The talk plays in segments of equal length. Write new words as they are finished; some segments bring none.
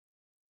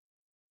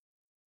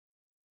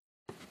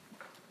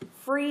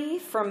free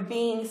from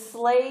being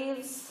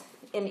slaves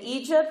in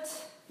Egypt,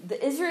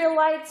 the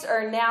Israelites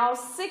are now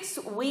 6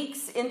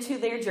 weeks into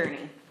their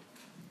journey.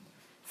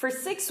 For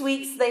 6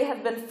 weeks, they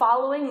have been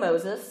following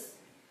Moses,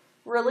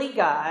 really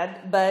God,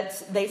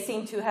 but they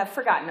seem to have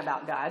forgotten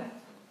about God.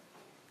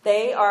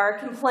 They are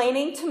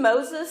complaining to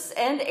Moses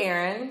and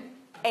Aaron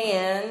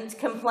and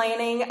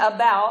complaining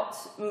about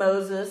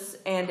Moses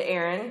and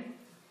Aaron,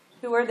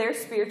 who are their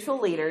spiritual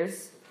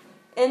leaders,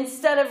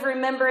 instead of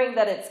remembering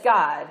that it's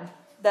God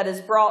that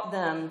has brought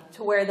them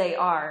to where they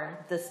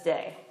are this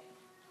day.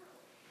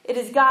 It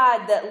is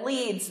God that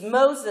leads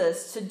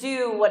Moses to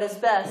do what is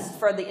best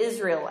for the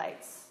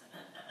Israelites.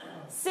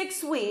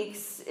 6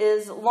 weeks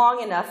is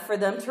long enough for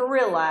them to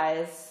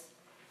realize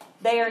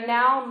they are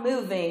now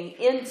moving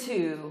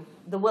into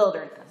the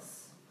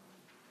wilderness.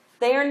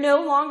 They are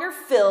no longer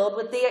filled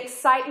with the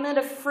excitement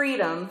of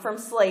freedom from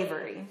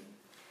slavery.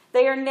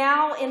 They are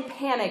now in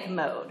panic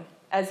mode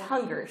as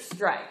hunger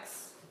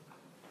strikes.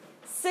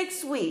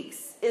 6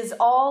 weeks is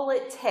all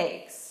it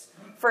takes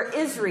for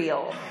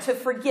Israel to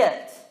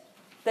forget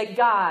that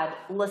God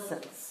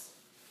listens,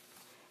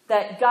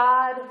 that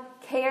God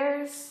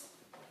cares,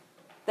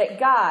 that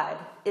God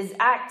is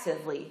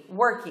actively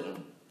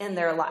working in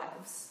their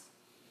lives.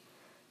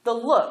 The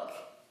look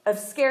of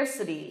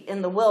scarcity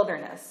in the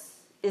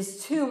wilderness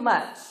is too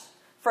much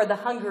for the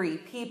hungry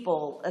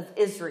people of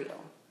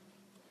Israel.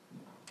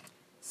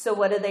 So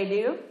what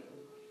do?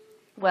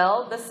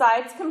 Well,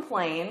 besides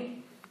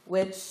complain,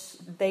 which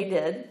they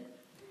did,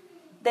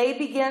 they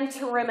begin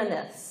to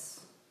reminisce.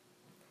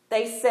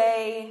 They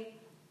say,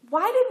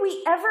 "Why did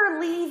we ever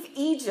leave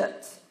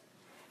Egypt?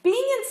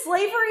 Being in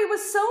slavery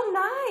was so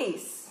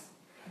nice.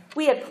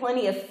 We had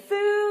plenty of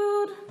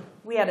food.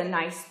 We had a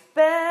nice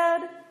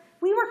bed.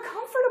 We were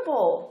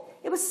comfortable.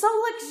 It was so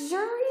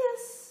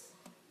luxurious.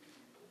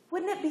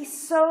 Wouldn't it be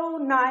so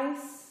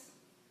nice,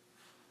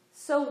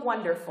 so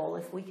wonderful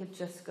if we could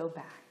just go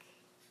back?"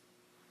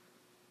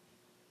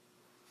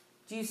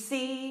 Do you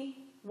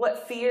see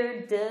what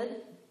fear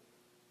did?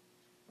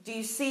 Do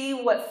you see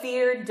what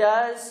fear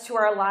does to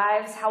our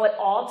lives, how it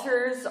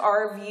alters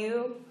our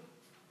view,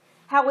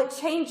 how it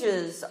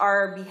changes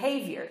our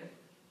behavior,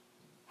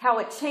 how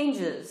it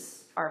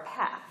changes our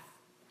path?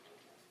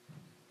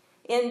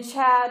 In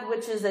Chad,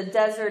 which is a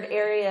desert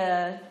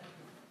area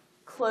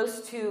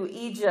close to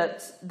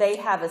Egypt, they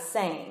have a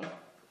saying: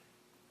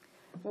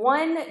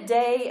 "One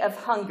day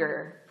of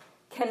hunger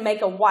can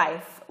make a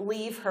wife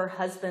leave her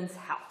husband's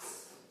house."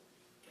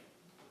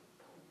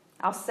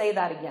 I'll say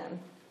that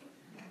again.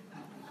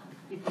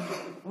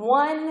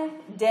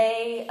 One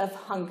day of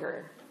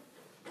hunger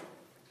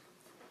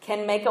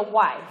can make a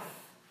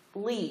wife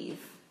leave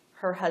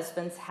her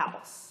husband's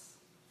house.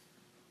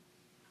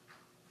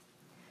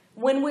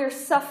 When we're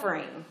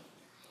suffering,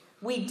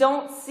 we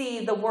don't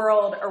see the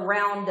world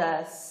around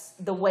us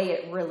the way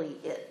it really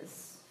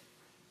is.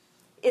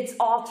 It's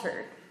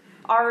altered.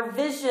 Our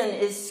vision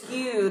is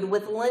skewed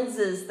with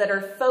lenses that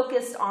are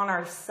focused on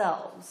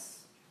ourselves.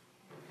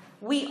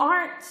 We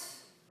aren't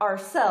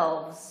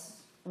ourselves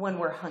when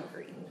we're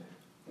hungry.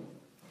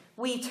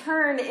 We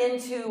turn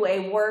into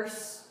a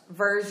worse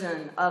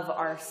version of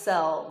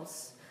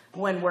ourselves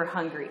when we're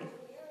hungry.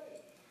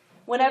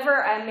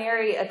 Whenever I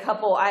marry a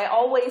couple, I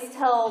always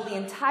tell the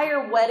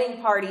entire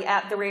wedding party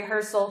at the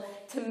rehearsal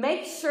to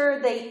make sure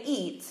they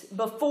eat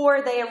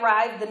before they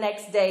arrive the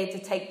next day to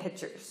take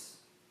pictures.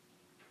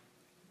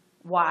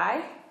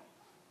 Why?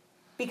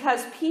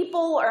 Because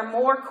people are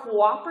more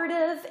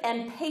cooperative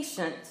and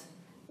patient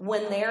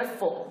when they're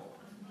full.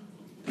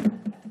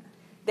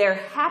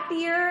 They're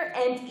happier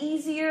and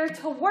easier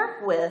to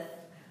work with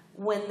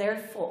when they're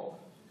full.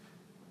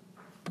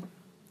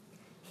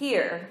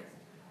 Here,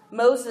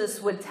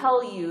 Moses would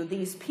tell you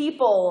these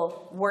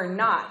people were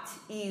not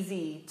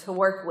easy to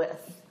work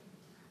with.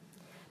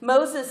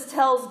 Moses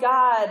tells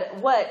God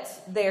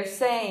what they're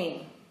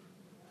saying.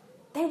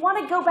 They want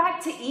to go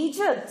back to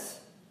Egypt.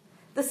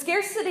 The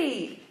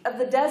scarcity of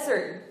the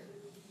desert,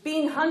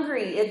 being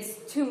hungry,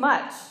 it's too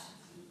much.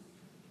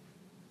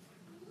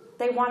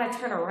 They want to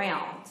turn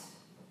around.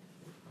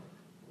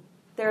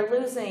 They're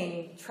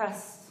losing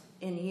trust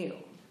in you.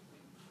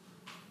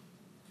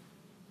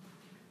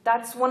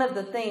 That's one of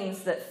the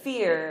things that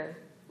fear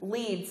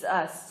leads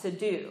us to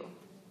do.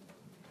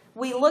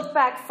 We look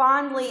back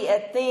fondly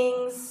at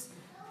things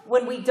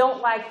when we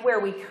don't like where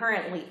we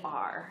currently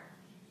are.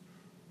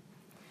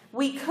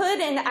 We could,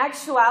 in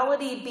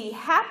actuality, be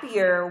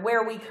happier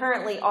where we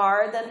currently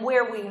are than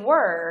where we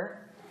were,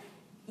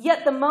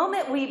 yet the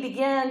moment we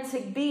begin to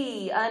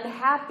be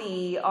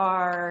unhappy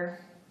or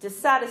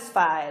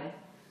dissatisfied,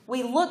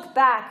 we look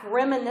back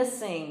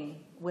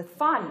reminiscing with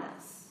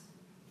fondness.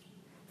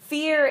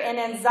 Fear and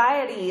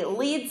anxiety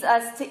leads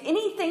us to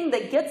anything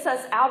that gets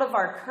us out of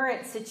our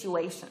current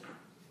situation,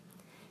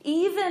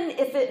 even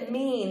if it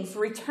means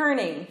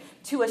returning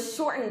to a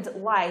shortened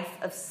life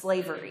of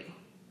slavery.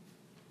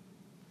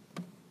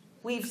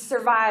 We've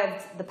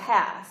survived the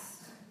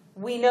past.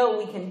 We know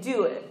we can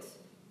do it,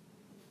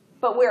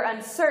 but we're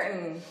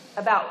uncertain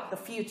about the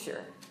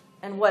future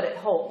and what it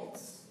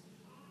holds.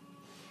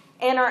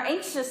 And our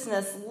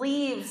anxiousness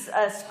leaves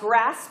us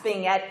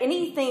grasping at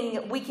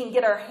anything we can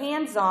get our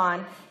hands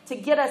on to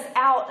get us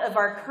out of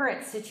our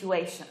current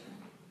situation.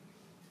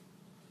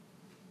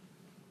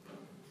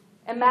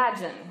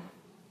 Imagine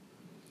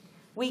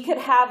we could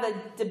have a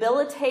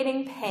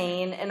debilitating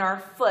pain in our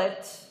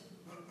foot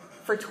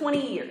for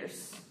 20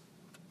 years,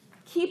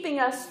 keeping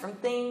us from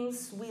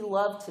things we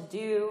love to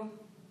do.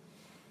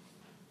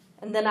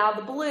 And then out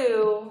of the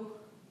blue,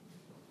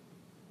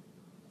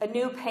 a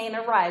new pain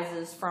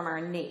arises from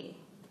our knee.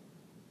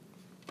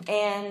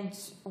 And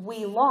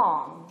we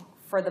long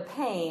for the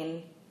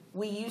pain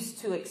we used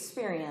to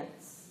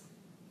experience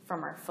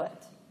from our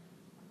foot.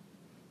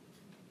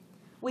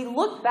 We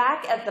look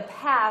back at the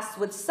past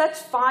with such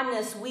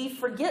fondness, we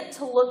forget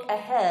to look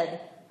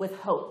ahead with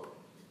hope.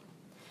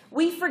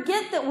 We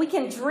forget that we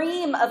can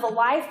dream of a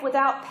life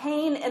without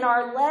pain in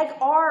our leg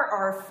or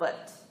our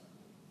foot.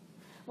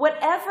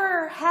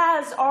 Whatever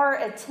has our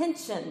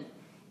attention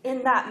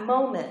in that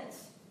moment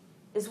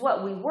is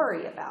what we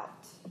worry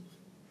about.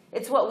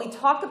 It's what we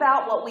talk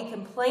about, what we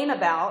complain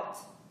about.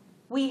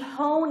 We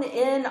hone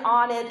in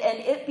on it, and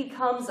it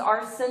becomes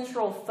our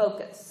central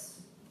focus.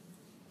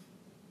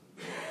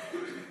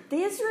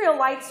 The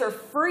Israelites are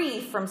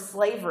free from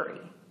slavery,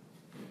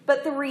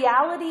 but the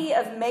reality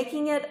of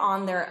making it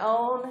on their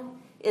own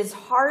is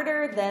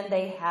harder than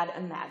they had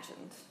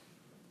imagined.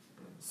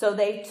 So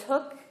they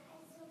took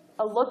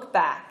a look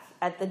back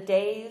at the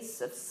days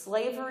of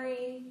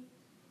slavery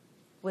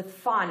with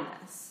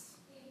fondness.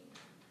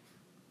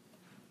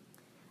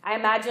 I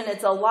imagine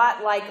it's a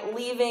lot like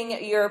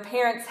leaving your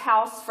parents'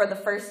 house for the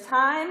first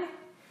time.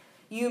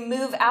 You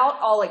move out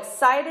all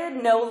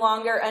excited, no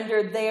longer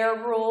under their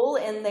rule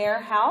in their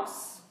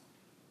house.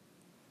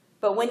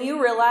 But when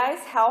you realize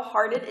how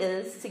hard it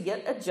is to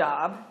get a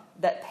job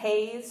that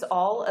pays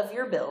all of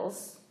your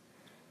bills,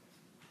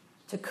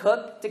 to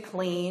cook, to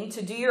clean,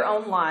 to do your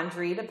own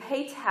laundry, to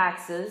pay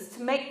taxes,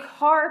 to make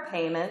car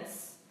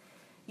payments,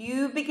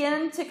 you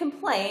begin to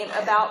complain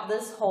about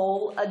this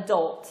whole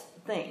adult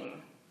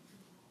thing.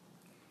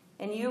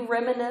 And you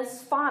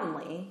reminisce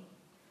fondly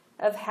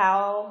of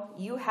how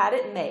you had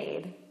it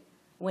made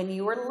when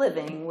you were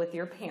living with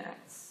your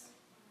parents.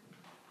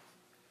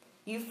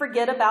 You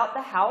forget about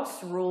the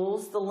house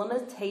rules, the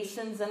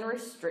limitations and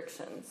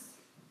restrictions.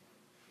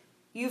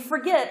 You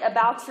forget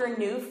about your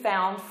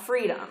newfound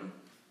freedom.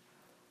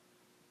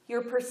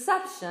 Your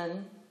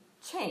perception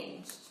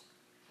changed.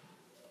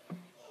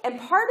 And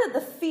part of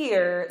the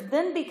fear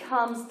then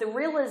becomes the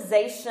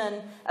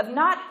realization of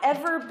not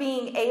ever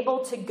being able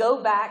to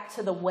go back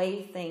to the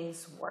way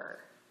things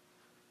were.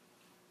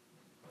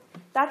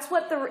 That's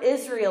what the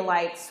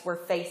Israelites were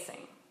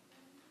facing.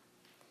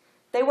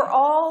 They were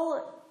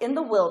all in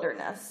the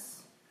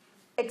wilderness,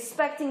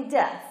 expecting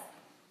death,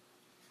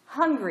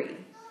 hungry,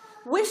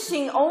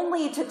 wishing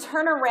only to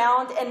turn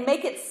around and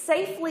make it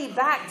safely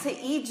back to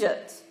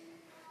Egypt,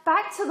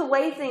 back to the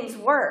way things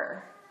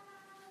were,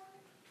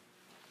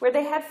 where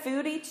they had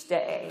food each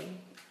day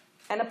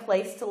and a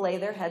place to lay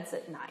their heads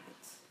at night.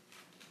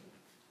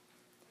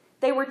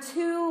 They were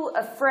too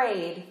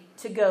afraid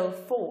to go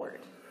forward.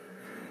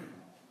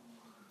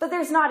 But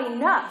there's not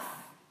enough.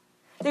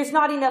 There's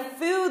not enough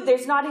food.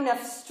 There's not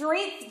enough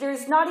strength.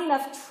 There's not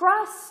enough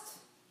trust.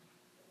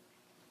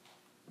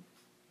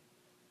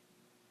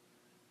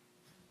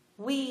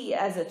 We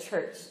as a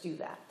church do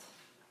that.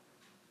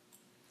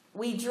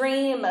 We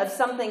dream of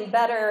something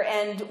better,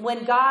 and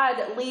when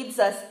God leads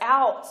us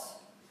out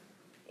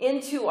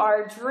into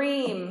our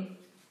dream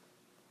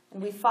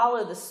and we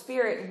follow the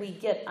Spirit, we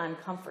get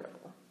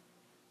uncomfortable.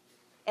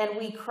 And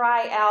we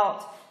cry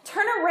out,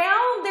 turn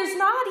around, there's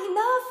not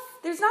enough.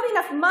 There's not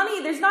enough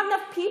money. There's not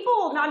enough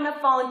people, not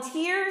enough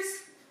volunteers.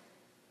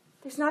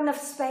 There's not enough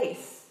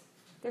space.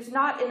 There's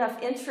not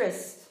enough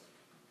interest.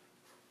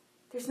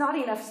 There's not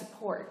enough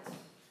support.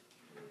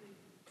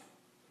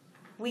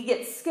 We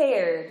get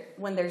scared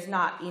when there's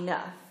not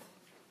enough.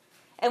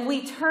 And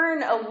we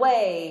turn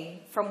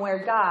away from where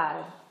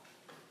God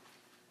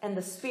and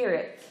the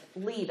Spirit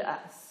lead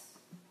us.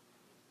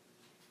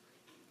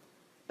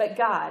 But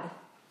God,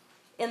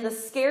 in the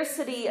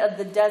scarcity of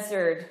the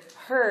desert,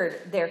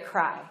 heard their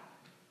cry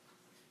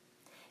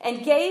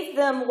and gave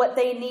them what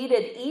they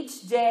needed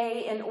each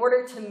day in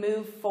order to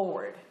move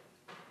forward.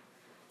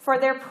 For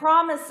their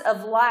promise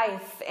of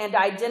life and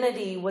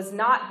identity was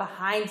not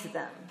behind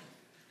them.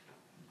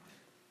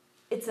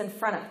 It's in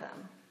front of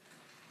them.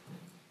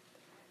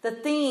 The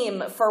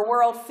theme for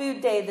World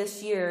Food Day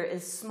this year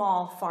is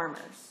small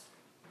farmers.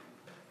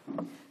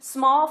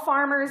 Small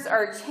farmers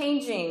are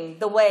changing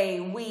the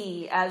way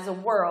we as a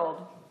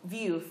world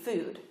view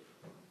food.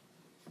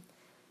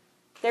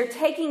 They're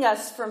taking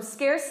us from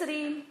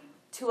scarcity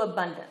to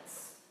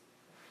abundance,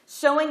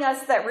 showing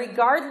us that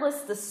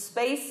regardless the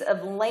space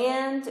of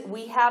land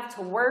we have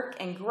to work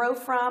and grow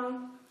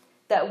from,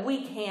 that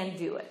we can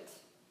do it.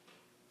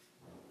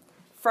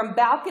 From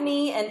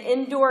balcony and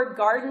indoor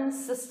garden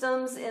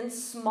systems in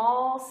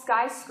small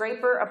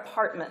skyscraper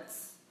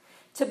apartments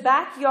to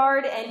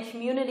backyard and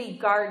community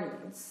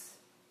gardens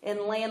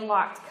in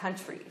landlocked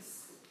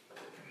countries.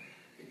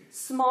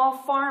 small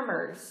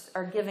farmers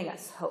are giving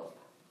us hope.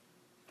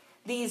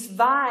 These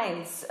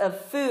vines of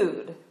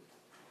food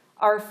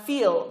are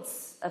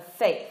fields of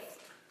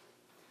faith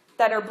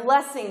that are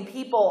blessing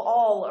people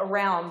all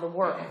around the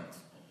world.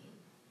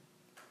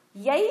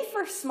 Yay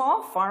for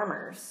small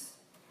farmers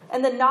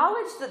and the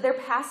knowledge that they're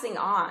passing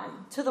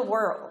on to the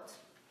world.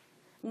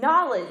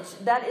 Knowledge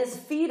that is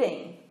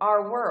feeding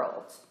our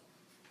world.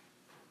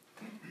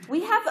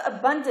 We have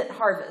abundant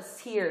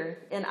harvests here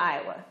in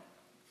Iowa,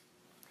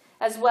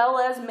 as well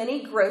as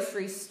many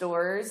grocery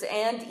stores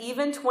and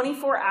even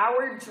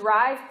 24-hour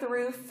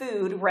drive-through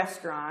food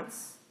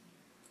restaurants.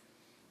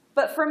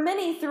 But for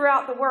many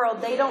throughout the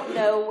world, they don't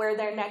know where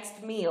their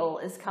next meal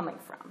is coming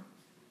from.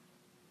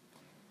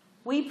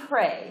 We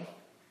pray,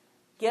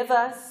 give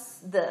us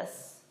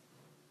this,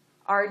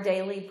 our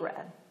daily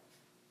bread.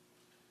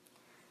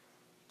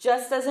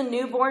 Just as a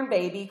newborn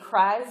baby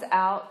cries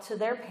out to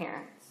their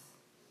parents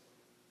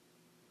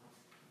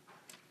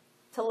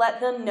to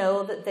let them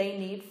know that they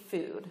need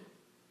food,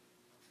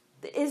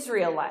 the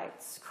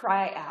Israelites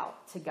cry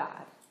out to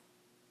God.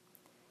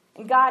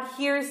 And God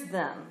hears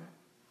them,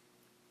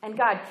 and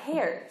God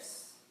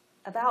cares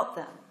about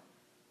them.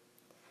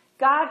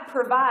 God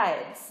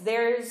provides.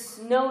 There's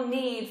no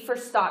need for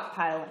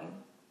stockpiling.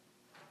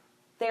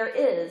 There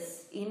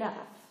is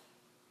enough.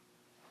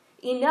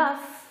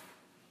 Enough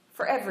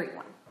for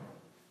everyone.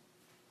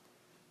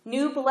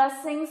 New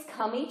blessings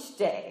come each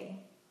day.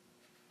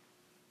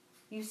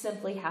 You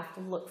simply have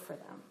to look for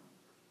them.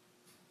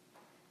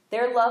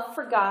 Their love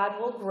for God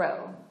will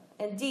grow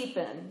and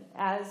deepen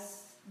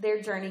as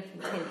their journey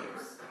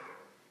continues.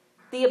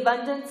 The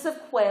abundance of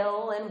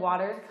quail and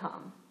water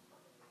come.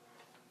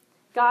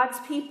 God's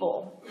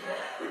people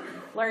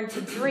learn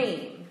to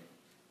dream,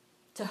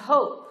 to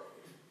hope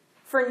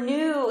for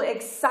new,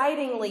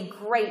 excitingly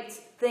great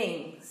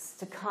things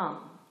to come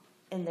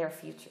in their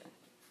future.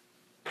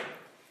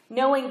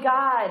 Knowing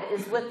God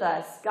is with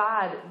us,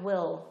 God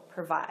will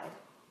provide.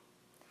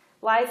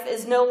 Life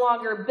is no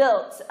longer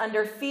built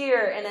under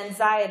fear and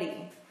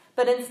anxiety,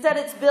 but instead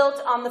it's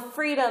built on the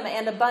freedom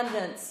and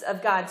abundance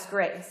of God's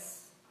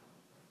grace.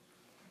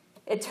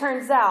 It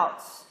turns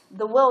out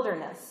the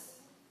wilderness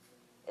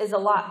is a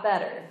lot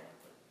better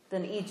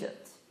than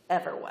Egypt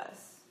ever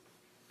was.